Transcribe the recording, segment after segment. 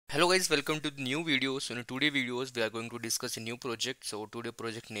Hello guys, welcome to the new video. So in today videos we are going to discuss a new project. So today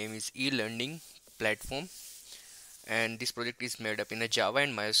project name is e-learning platform, and this project is made up in a Java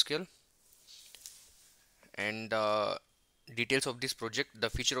and MySQL. And details of this project, the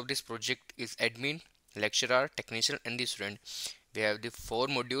feature of this project is admin, lecturer, technician and the student. We have the four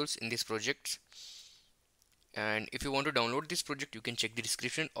modules in this project, and if you want to download this project you can check the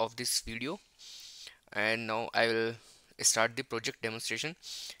description of this video. And now I will start the project demonstration.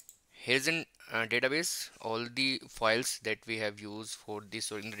 Here's an database, all the files that we have used for this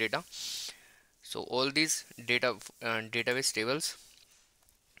storing the data. So all these database tables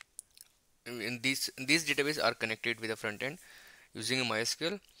in these database are connected with the front end using a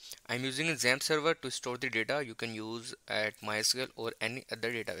MySQL. I'm using a XAMPP server to store the data. You can use at MySQL or any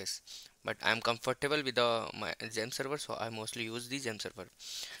other database, but I'm comfortable with the my XAMPP server, so I mostly use the XAMPP server.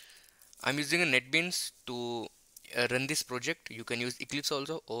 I'm using a NetBeans to run this project. You can use Eclipse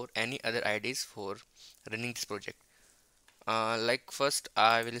also or any other IDEs for running this project. Like first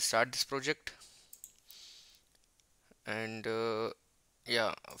I will start this project, and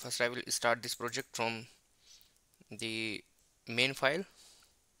yeah, first I will start this project from the main file.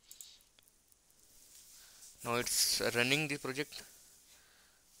 Now it's running the project.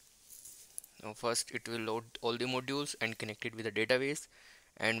 Now first it will load all the modules and connect it with the database,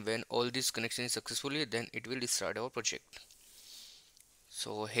 and when all these connections successfully, then it will start our project.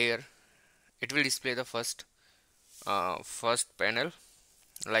 So here it will display the first panel.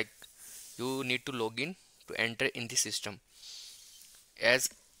 Like, you need to log in to enter in the system. As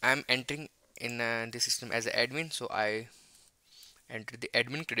I'm entering in the system as an admin, so I enter the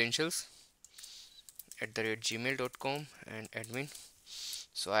admin credentials at the rate gmail.com and admin.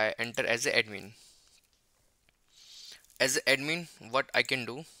 So I enter as an admin. As an admin, what I can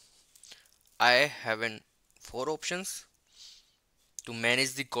do, I have an four options to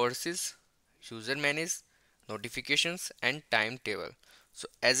manage the courses: user manage, notifications and timetable. So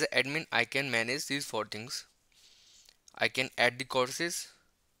as an admin I can manage these four things. I can add the courses,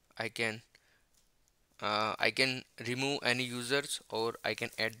 I can remove any users or I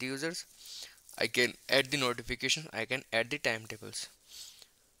can add the users, I can add the notification, I can add the timetables,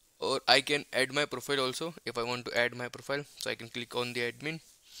 or I can add my profile also. If I want to add my profile, so I can click on the admin,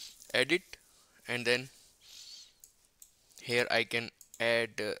 edit, and then here I can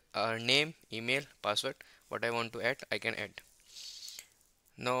add name, email, password. What I want to add, I can add.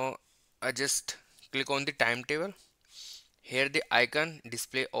 Now I just click on the timetable. Here the icon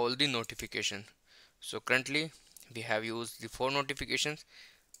display all the notification. So currently we have used the four notifications,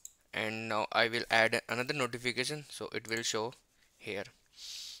 and now I will add another notification, so it will show here.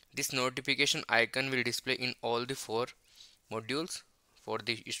 This notification icon will display in all the four modules, for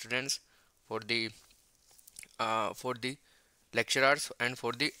the students, for the lecturers and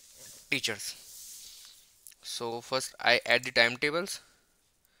for the teachers. So first I add the timetables.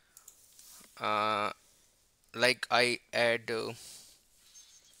 uh, like I add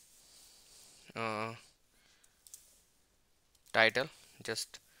uh, title,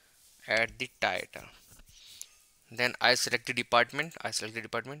 just add the title, then I select the department,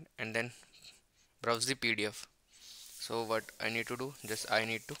 and then browse the PDF. So what I need to do, just I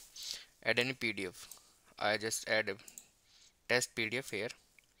need to add any PDF. I just add a test PDF here,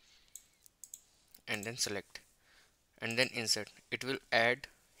 and then select, and then insert. It will add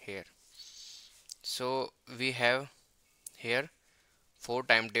here. So we have here five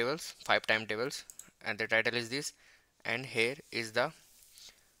timetables, and the title is this, and here is the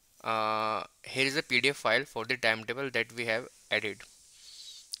PDF file for the timetable that we have added.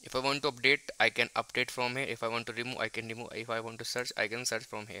 If I want to update, I can update from here. If I want to remove, I can remove. If I want to search, I can search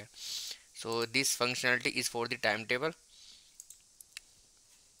from here. So this functionality is for the timetable.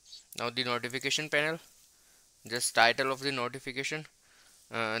 Now the notification panel, just title of the notification.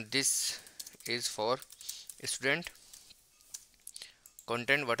 This is for student.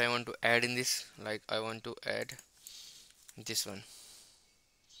 Content, what I want to add in this, like I want to add this one.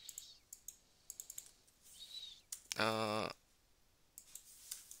 Uh,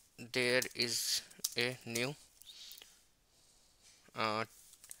 there is a new uh,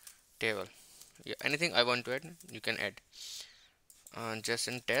 table. Yeah, anything I want to add, you can add. Just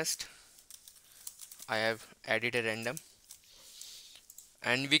in test, I have added a random,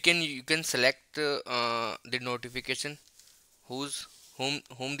 and you can select the notification, whose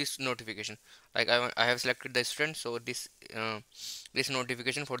whom this notification. Like I have selected the student, so this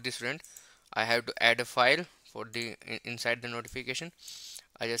notification for the student. I have to add a file for the inside the notification.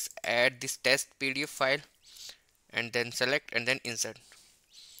 I just add this test PDF file, and then select, and then insert.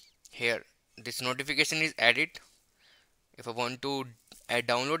 Here this notification is added. If I want to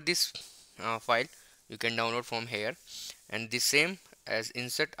download this file, you can download from here. And the same as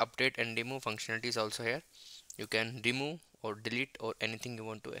insert, update and remove functionality is also here. You can remove or delete or anything you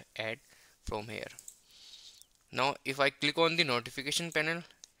want to add from here. Now if I click on the notification panel,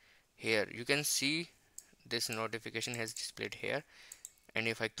 here you can see this notification has displayed here, and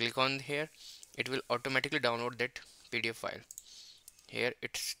if I click on here, it will automatically download that PDF file. Here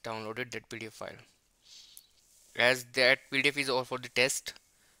it's downloaded that PDF file. As that PDF is all for the test,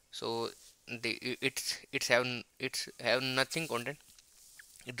 so it's have nothing content,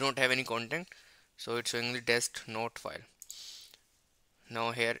 it don't have any content, so it's showing the test note file.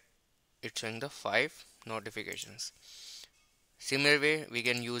 Now here it's showing the 5 notifications. Similar way we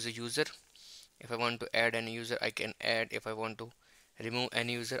can use a user. If I want to add any user, I can add. If I want to remove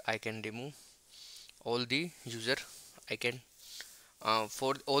any user, I can remove all the user. I can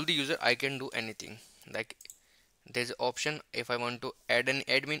for all the user I can do anything. Like there's an option, if I want to add an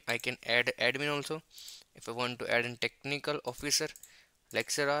admin, I can add admin also. If I want to add a technical officer,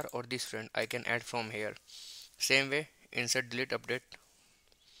 lecturer or the student, I can add from here. Same way, insert, delete, update.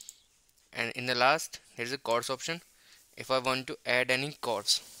 And in the last, there is a course option. If I want to add any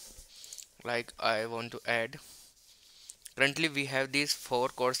course, like I want to add, currently we have these 4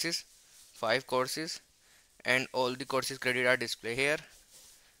 courses, 5 courses, and all the courses credit are displayed here.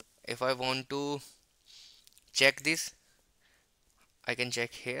 If I want to check this, I can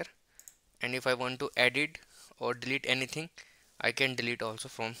check here. And if I want to edit or delete anything, I can delete also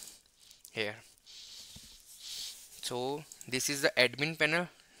from here. So this is the admin panel.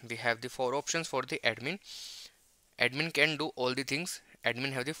 We have the 4 options for the admin. Admin can do all the things.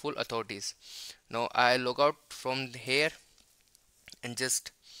 Admin have the full authorities. Now I log out from here and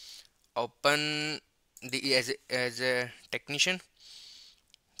just open the as a technician.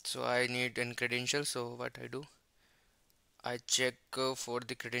 So I need an credential. So what I do, I check for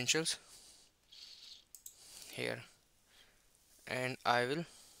the credentials here, and I will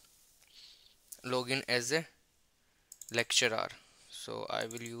log in as a lecturer. So I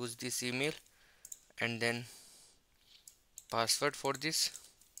will use this email and then password for this.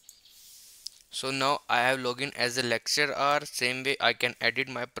 So now I have login as a lecturer. Same way I can edit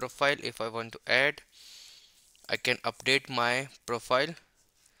my profile. If I want to add, I can update my profile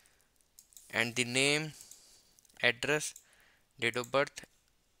and the name, address, date of birth,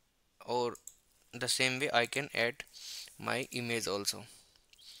 or the same way I can add my image also.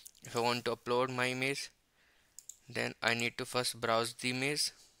 If I want to upload my image, then I need to first browse the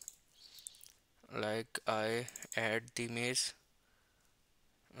image. Like I add the image.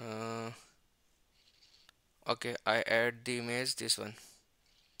 Okay, I add the image, this one,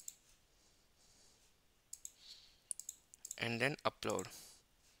 and then upload.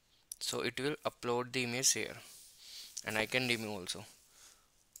 So it will upload the image here, and I can remove also.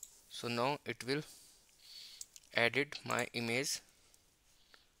 So now it will edit my image,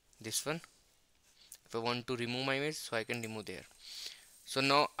 this one. If I want to remove my image, so I can remove there. So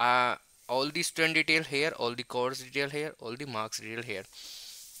now all the student detail here, all the course detail here, all the marks detail here.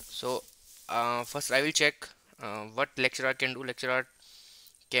 So first I will check what lecturer can do. Lecturer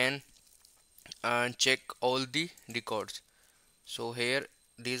can check all the records. So here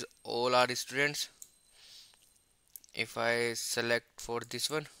these all are students. If I select for this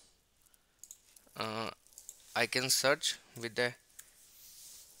one, I can search with the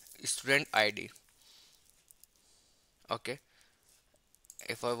student ID. Okay,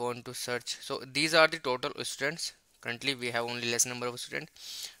 if I want to search, so these are the total students. Currently we have only less number of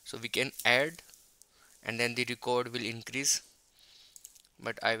students, so we can add and then the record will increase,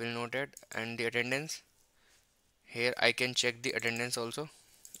 but I will not add. And the attendance, here I can check the attendance also.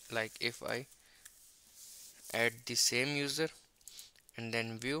 Like if I add the same user and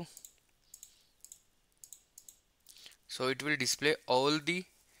then view, so it will display all the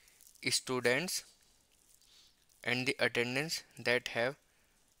students and the attendance that have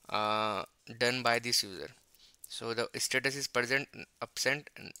done by this user. So the status is present, absent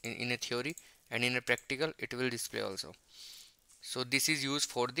in a theory, and in a practical it will display also. So this is used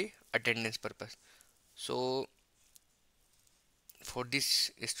for the attendance purpose. So for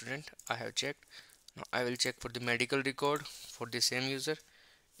this student I have checked. Now I will check for the medical record for the same user,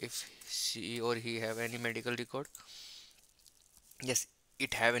 if she or he have any medical record. Yes,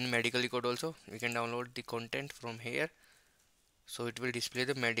 it have any medical record also. We can download the content from here, so it will display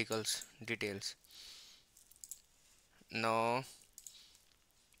the medicals details. Now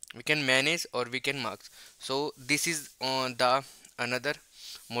we can manage or we can mark. So this is the another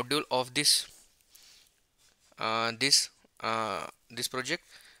module of this project.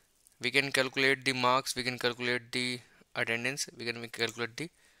 We can calculate the marks, we can calculate the attendance, we can calculate the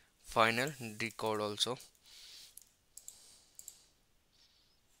final record also.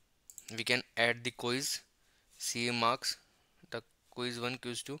 We can add the quiz CA marks, the quiz 1,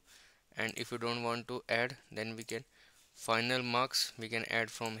 quiz 2, and if you don't want to add, then we can final marks we can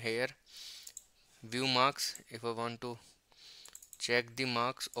add from here. View marks, if I want to check the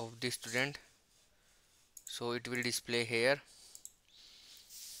marks of the student, so it will display here.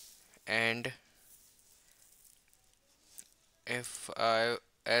 And if I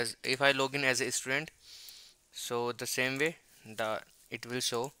log in as a student, so the same way the it will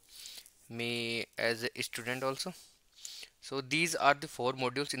show me as a student also. So these are the 4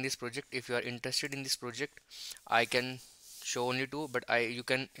 modules in this project. If you are interested in this project, I can show only 2, but you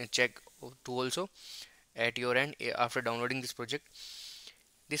can check 2 also at your end after downloading this project.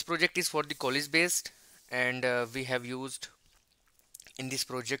 This project is for the college based, and we have used in this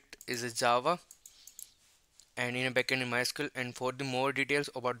project is a Java and in a backend in MySQL. And for the more details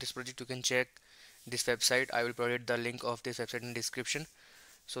about this project, you can check this website. I will provide the link of this website in description.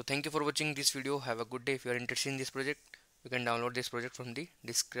 So thank you for watching this video. Have a good day. If you are interested in this project, you can download this project from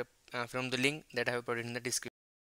the link that I have provided in the description.